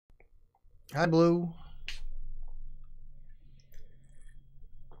Hi, Blue.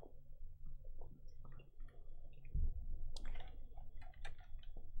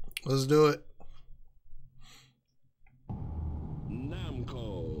 Let's do it.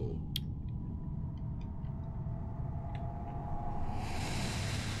 Namco.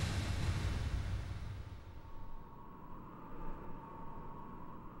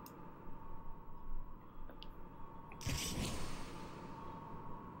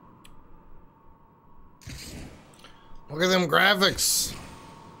 Look at them graphics.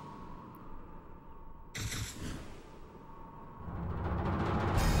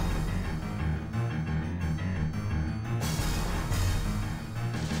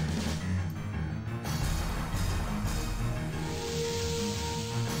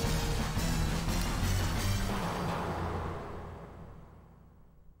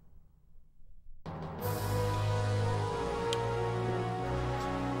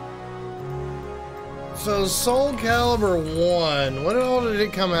 So SoulCalibur 1, what all did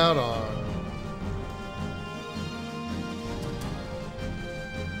it come out on?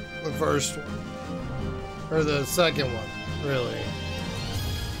 The first one. Or the second one, really.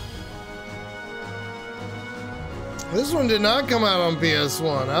 This one did not come out on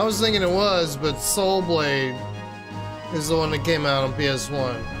PS1. I was thinking it was, but Soul Blade is the one that came out on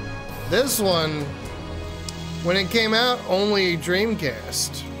PS1. This one, when it came out, only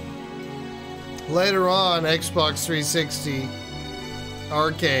Dreamcast. Later on, Xbox 360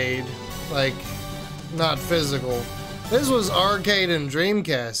 arcade, like, not physical. This was arcade and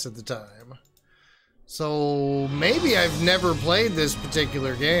Dreamcast at the time. So maybe I've never played this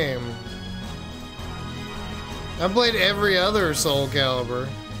particular game. I've played every other SoulCalibur.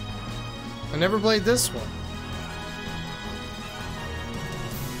 I never played this one.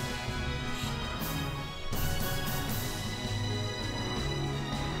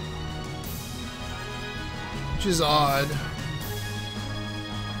 Which is odd.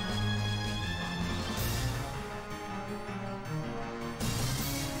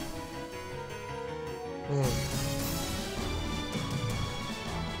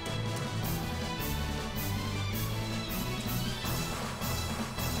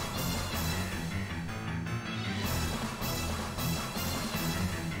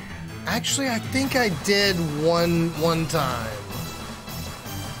 Actually, I think I did one time.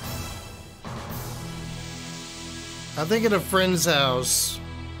 I think at a friend's house.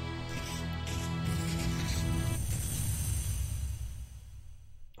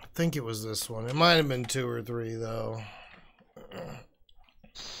 I think it was this one. It might have been 2 or 3 though.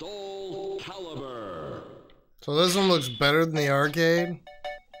 SoulCalibur. So this one looks better than the arcade?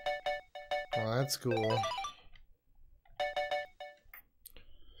 Well, that's cool.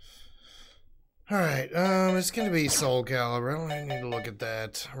 Alright, it's gonna be SoulCalibur. I don't even need to look at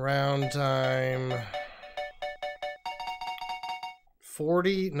that. Round time.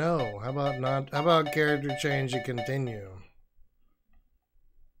 40? No. How about not? How about character change and continue?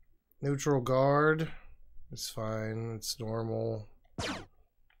 Neutral guard. It's fine. It's normal.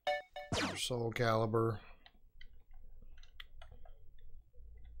 SoulCalibur.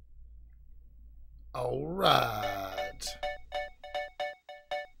 Alright.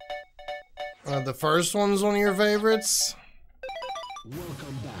 The first one's one of your favorites?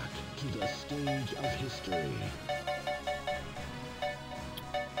 Welcome back to the stage of history.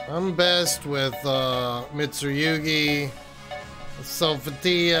 I'm best with Mitsurugi,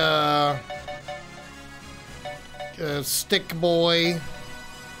 Sophatia, Stick Boy.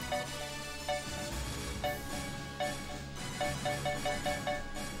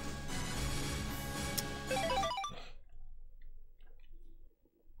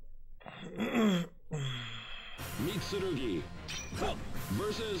 Mitsurugi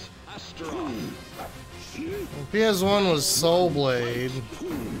versus Astra. PS1 was Soul Blade.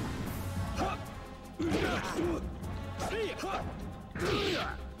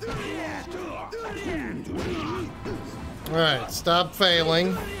 Alright, stop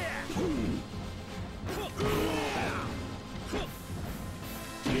failing.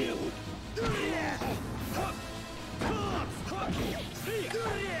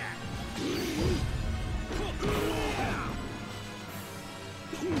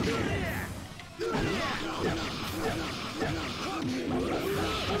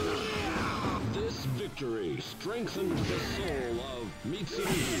 This victory strengthened the soul of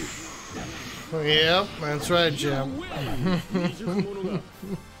Mitsurugi. Yep, that's right, Jim.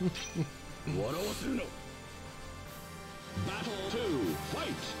 Battle 2,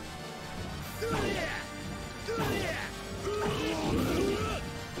 fight!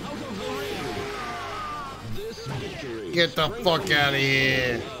 Out of the ring. This victory Get the fuck out of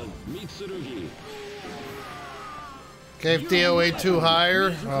here. Okay, if DOA 2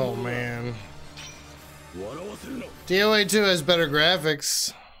 higher. Oh man. DOA 2 has better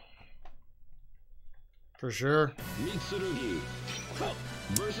graphics. For sure.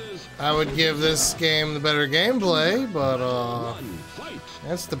 I would give this game the better gameplay, but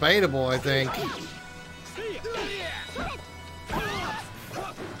that's debatable, I think.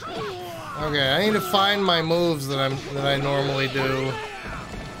 Okay, I need to find my moves that I normally do.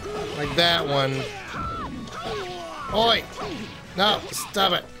 Like that one. Oi! No,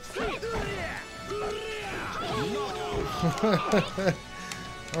 stop it.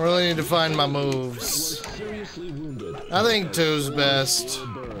 I really need to find my moves. I think 2's best.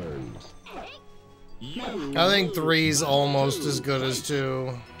 I think 3's almost as good as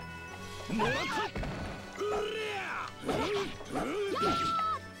 2.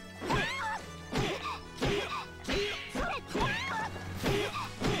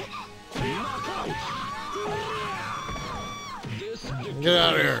 Get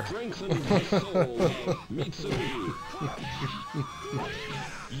out of here.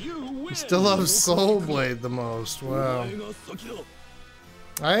 You still love Soul Blade the most. Wow.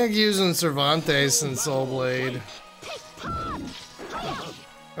 I think using Cervantes and Soul Blade.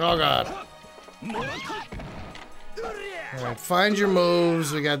 Oh god. Alright, find your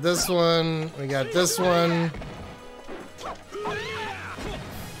moves. We got this one. We got this one.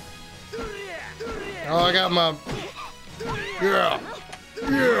 Oh, I got my... Yeah.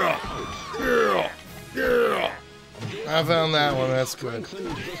 Yeah. Yeah. Yeah. I found that one. That's good.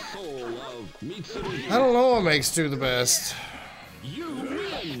 I don't know what makes 2 the best.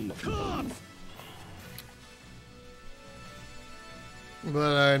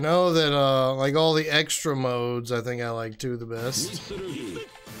 But I know that, like all the extra modes, I think I like 2 the best.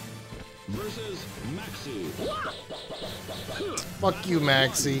 Fuck you,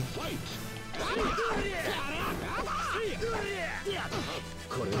 Maxi.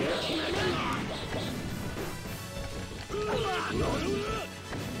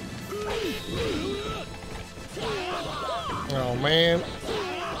 Oh man.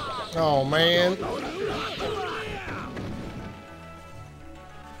 Oh man.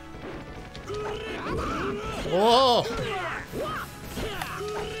 Whoa!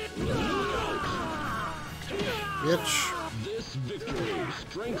 Bitch. This victory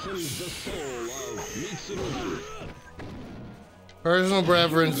strengthens the soul of Mitsurugi. Personal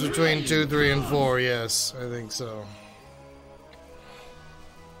preference between 2, 3, and 4, yes, I think so.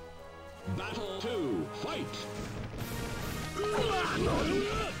 Battle 2, fight!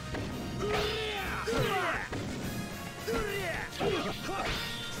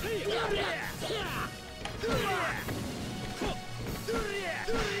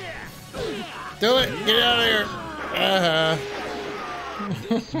 Do it! Get out of here!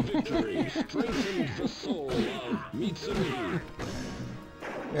 This victory strengthens the soul of Mitsurugi.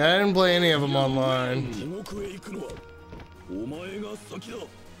 Yeah, I didn't play any of them online.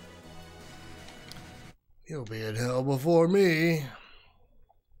 You'll be in hell before me.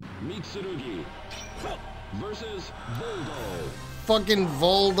 Mitsurugi versus Voldo. Fucking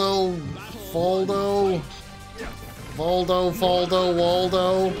Voldo. Voldo. Voldo, Foldo,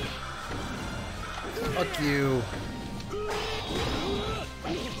 Waldo. Fuck you.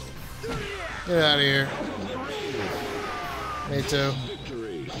 Get out of here. Me too.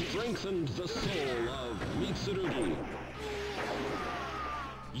 Victory strengthened the soul of Mitsurugi.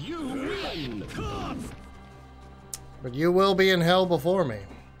 You win. But you will be in hell before me.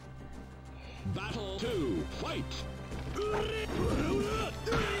 Battle 2, fight.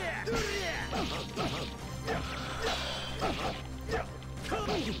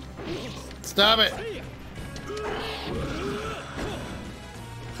 Stop it.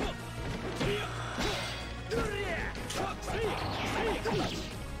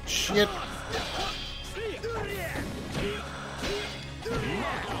 Shit.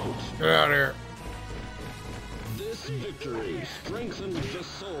 Get out of here. This victory strengthens the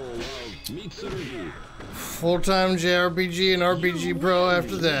soul of Mitsurugi. Full-time JRPG and RPG Pro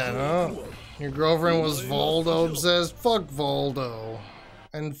after that, huh? Your girlfriend was Voldo obsessed? Fuck Voldo.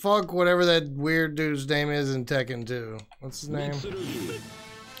 And fuck whatever that weird dude's name is in Tekken 2. What's his name? Mitsurugi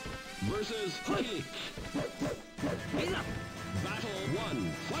versus Hiki. Battle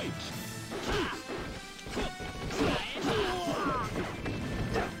 1, fight!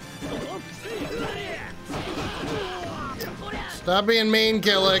 Stop being mean,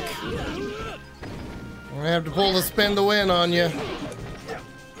 Killick. I'm gonna have to pull the spin to win on you.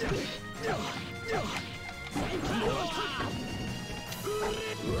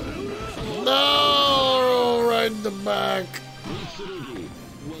 No! Right in the back. Mitsurugi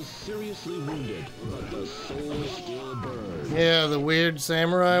was seriously wounded, but the soul still burns. Yeah, the weird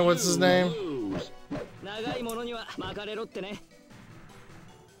samurai. What's his name?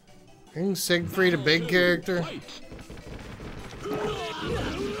 Isn't Siegfried a big character?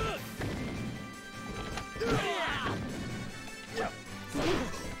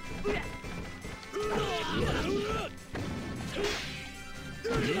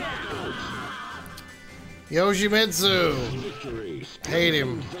 Yoshimitsu. Hate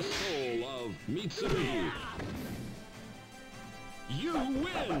him.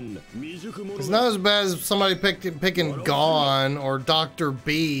 It's not as bad as somebody picking Gon or Dr.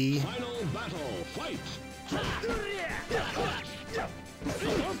 B. Final battle, fight.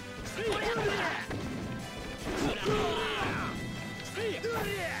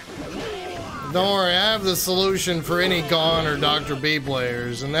 Don't worry, I have the solution for any Gon or Dr. B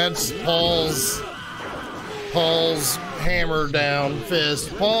players, and that's Paul's hammer down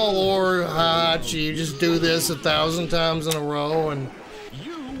fist. Paul or Hachi, you just do this 1,000 times in a row and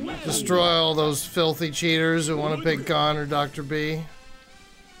destroy all those filthy cheaters who want to pick Gon or Dr. B.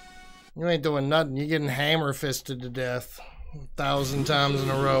 You ain't doing nothing. You're getting hammer fisted to death 1,000 times in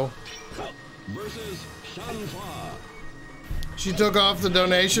a row. She took off the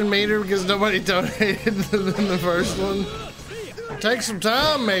donation meter because nobody donated in the first one. Take some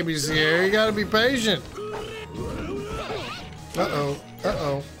time, maybe, Sierra. You gotta be patient. Uh-oh.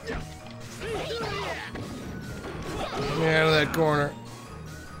 Uh-oh. Get me out of that corner.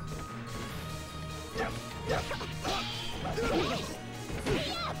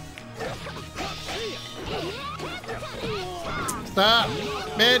 Stop,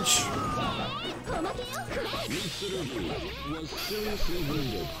 bitch. Was seriously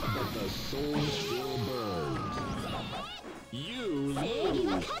wounded, but the soul still burns. You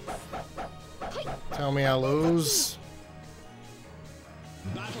lose. Tell me I lose.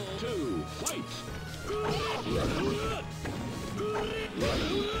 Battle 2, fight.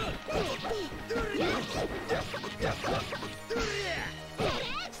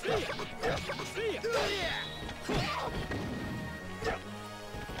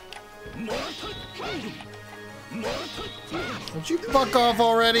 Would you fuck off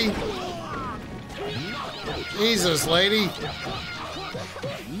already? Jesus, lady.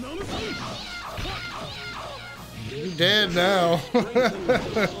 You're dead now.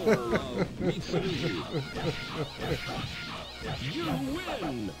 You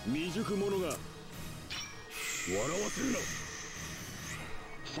win.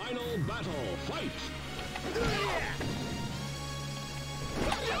 Final battle, fight.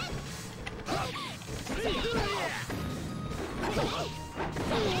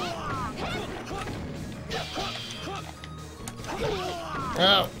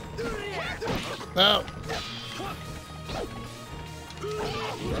 No. No.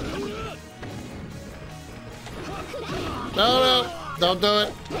 No, don't do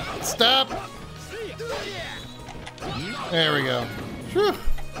it. Stop. There we go. Whew.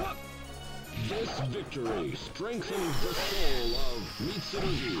 This victory strengthens the soul of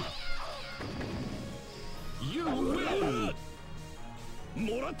Mitsurugi. You win.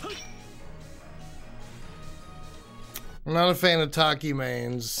 I'm not a fan of Taki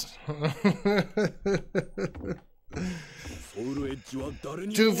mains.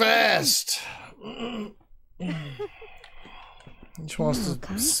 Too fast. He just wants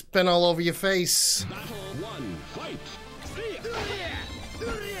to spin all over your face. Battle 1, fight.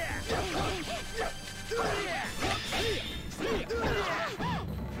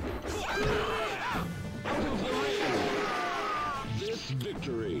 This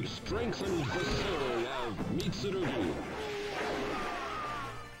victory strengthens the soul of Mitsurugi.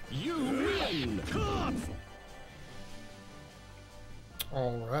 You win!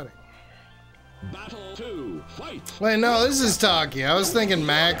 Alrighty. Battle 2, fight! Wait, no, this is Taki. I was thinking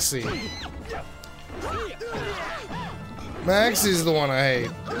Maxi. Maxi's the one I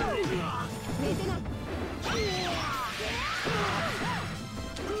hate.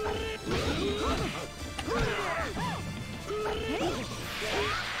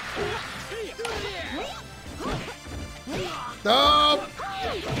 No!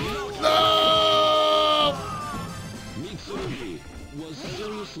 No! Mitsurugi was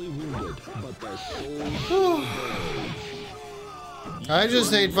seriously wounded, but the soul I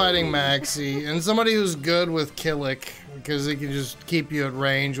just hate fighting Maxi and somebody who's good with Killick because he can just keep you at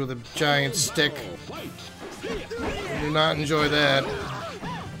range with a giant stick. I do not enjoy that.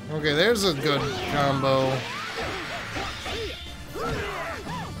 Okay, there's a good combo.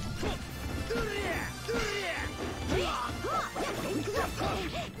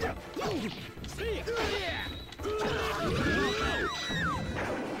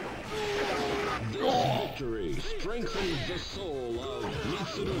 victory strengthens the soul of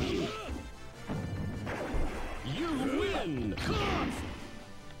Mitsurugi. You win!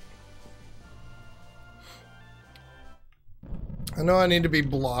 I know I need to be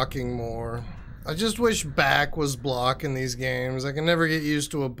blocking more. I just wish back was block in these games. I can never get used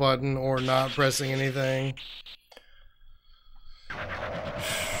to a button or not pressing anything.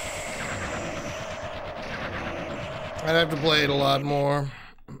 I'd have to play it a lot more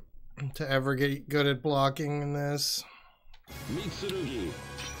to ever get good at blocking in this. Mitsurugi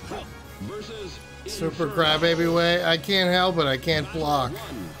versus Super crybaby way. I can't help it. I can't block.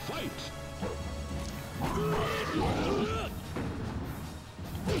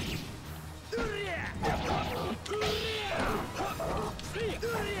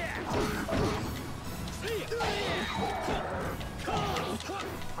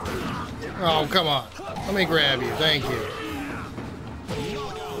 Oh, come on. Let me grab you. Thank you.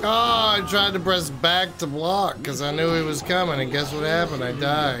 Oh, I tried to press back to block because I knew he was coming, and guess what happened? I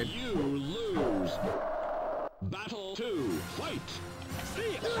died. You lose. Battle 2, fight.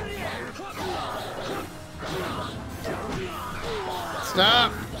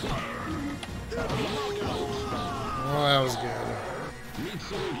 Stop. Oh, that was good.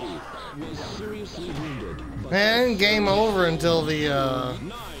 Mitsurugi was seriously wounded. And game over until the, I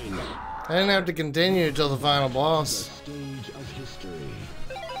didn't have to continue until the final boss. Stage of history.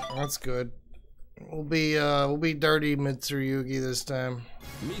 That's good. We'll be dirty Mitsurugi this time.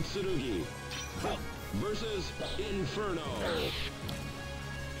 Mitsurugi versus Inferno.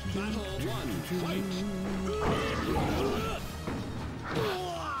 Battle 1, fight.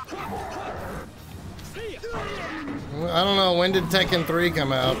 I don't know, when did Tekken 3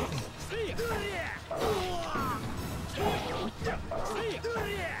 come out?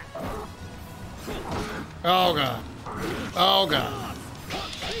 Oh god. Oh god.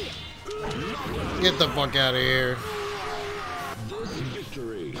 Get the fuck out of here. This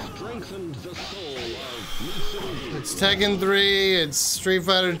victory strengthened the soul of Mitsurugi. It's Tekken 3, it's Street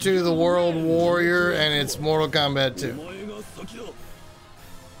Fighter 2, The World Warrior, and it's Mortal Kombat 2.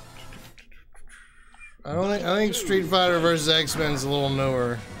 I think Street Fighter vs. X-Men's a little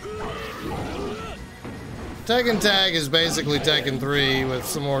newer. Tekken Tag is basically Tekken 3 with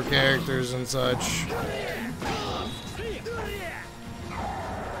some more characters and such.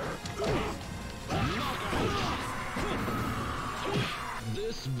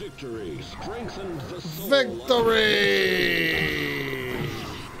 This victory strengthened the soul. Victory!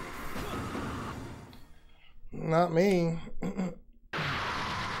 Not me.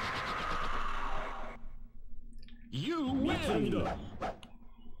 You win.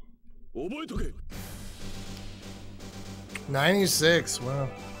 96, wow.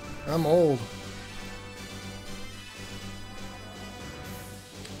 I'm old.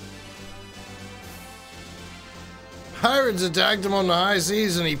 Pirates attacked him on the high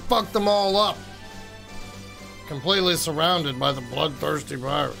seas and he fucked them all up. Completely surrounded by the bloodthirsty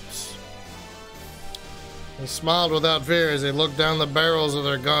pirates. He smiled without fear as they looked down the barrels of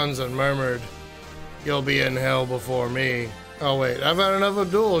their guns and murmured, "You'll be in hell before me." Oh wait, I've had enough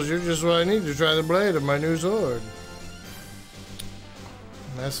of duels. You're just what I need to try the blade of my new sword.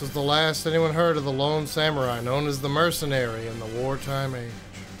 And this was the last anyone heard of the lone samurai known as the mercenary in the wartime age.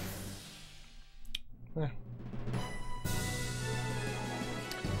 Eh.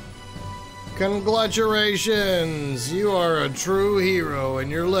 Congratulations! You are a true hero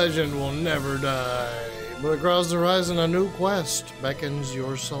and your legend will never die. But across the horizon a new quest beckons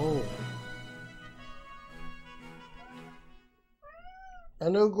your soul. A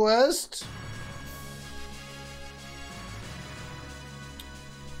new quest?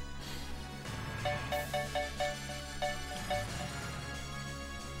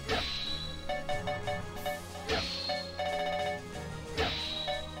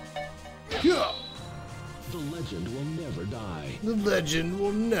 Yeah. The legend will never die. The legend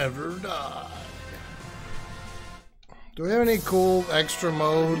will never die. Do we have any cool extra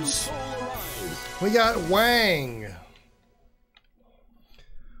modes? We got Wang.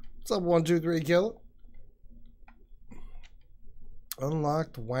 What's up, 123 Killer?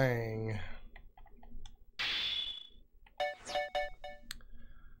 Unlocked Wang.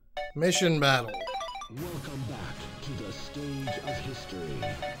 Mission battle. Welcome back to the stage of history.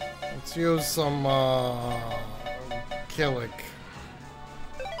 Let's use some Killick.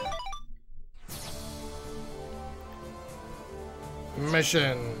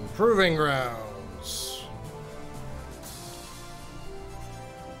 Mission Proving Grounds.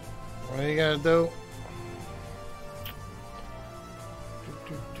 What do you gotta do?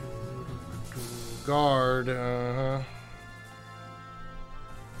 Guard,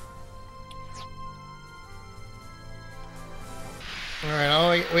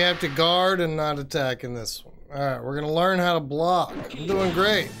 Alright, we have to guard and not attack in this one. Alright, we're gonna learn how to block. I'm doing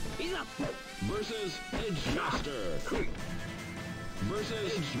great. Versus Edge Master.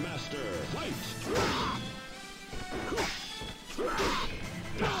 Versus Edge Master. Fight!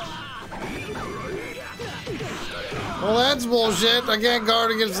 Well, that's bullshit. I can't guard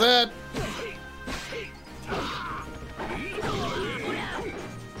against that.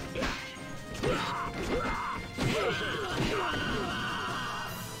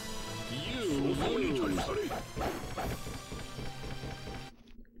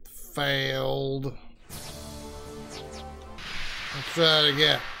 Failed. Let's try it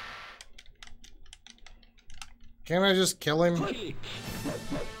again. Can't I just kill him? Versus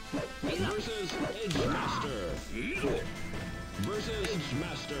Edge Master. Versus Edge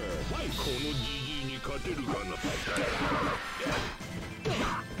Master. Fight!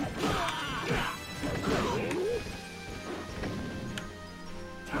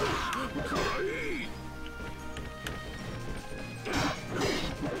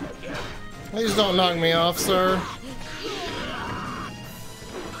 Please don't knock me off, sir.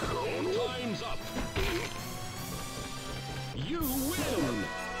 Time's up. You win.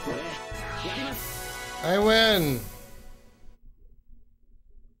 I win.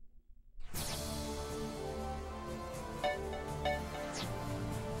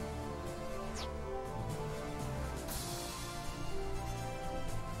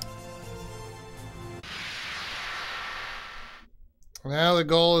 Now the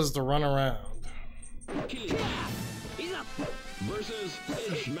goal is to run around. Versus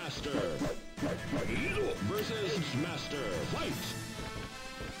Edge Master. Versus Edge Master. Fight!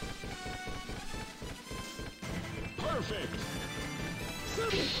 Perfect.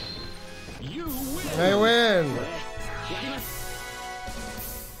 You win. I win.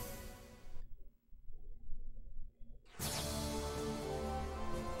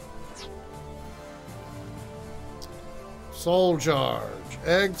 Soul charge.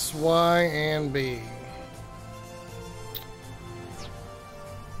 X, Y, and B.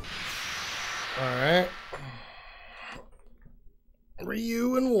 Alright.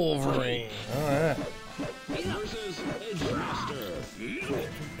 Ryu and Wolverine. Alright. Versus Edge Master.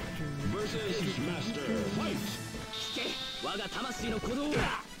 Versus Edge Master. Fight!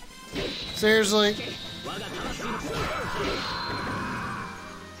 Seriously?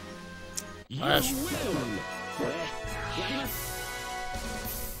 You Ash. win.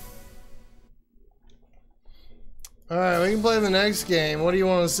 Alright, we can play the next game. What do you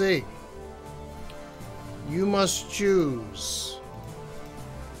want to see? You must choose.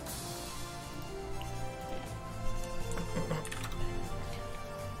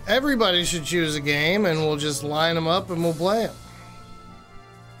 Everybody should choose a game and we'll just line them up and we'll play them.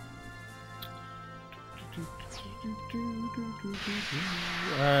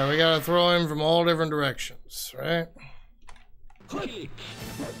 Alright, we gotta throw him from all different directions, right?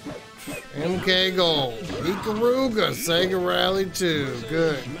 MK Gold, Ikaruga, Sega Rally 2,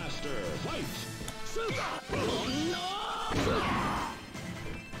 good.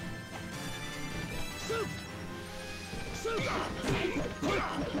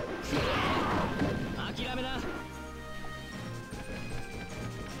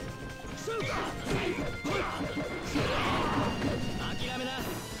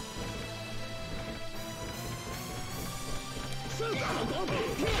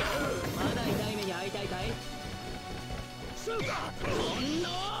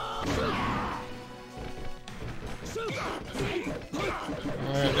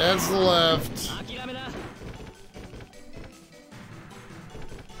 Alright, that's the left.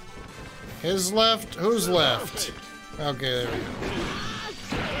 His left? Who's left? Okay, there we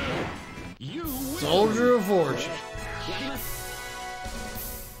go. Soldier of Fortune.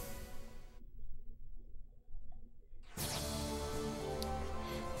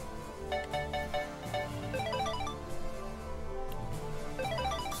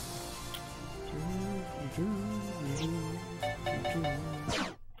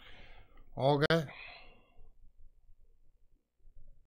 Okay.